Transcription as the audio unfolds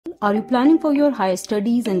Are you planning for your higher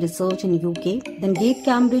studies and research in UK? Then GATE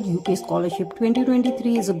Cambridge UK Scholarship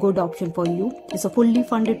 2023 is a good option for you. It's a fully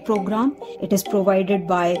funded program. It is provided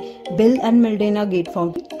by Bill and Melinda Gates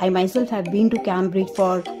Foundation. I myself have been to Cambridge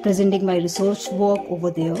for presenting my research work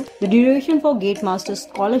over there. The duration for GATE Master's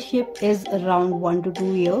Scholarship is around 1 to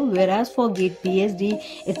 2 years, whereas for GATE PhD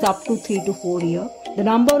it's up to 3 to 4 years. The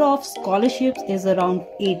number of scholarships is around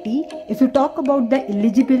 80. If you talk about the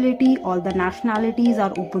eligibility, all the nationalities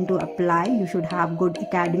are open to apply. You should have good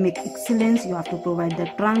academic excellence. You have to provide the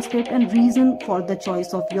transcript and reason for the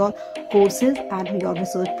choice of your courses and your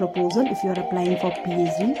research proposal if you are applying for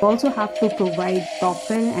PhD. You also have to provide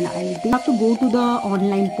TOEFL and IELTS. You have to go to the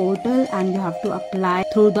online portal and you have to apply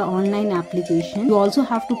through the online application. You also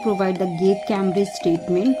have to provide the GATE Cambridge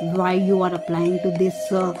statement why you are applying to this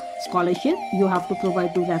scholarship. You have to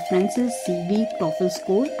provide two references, CV, TOEFL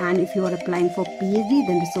score, and if you are applying for PhD,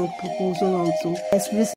 then research proposal also.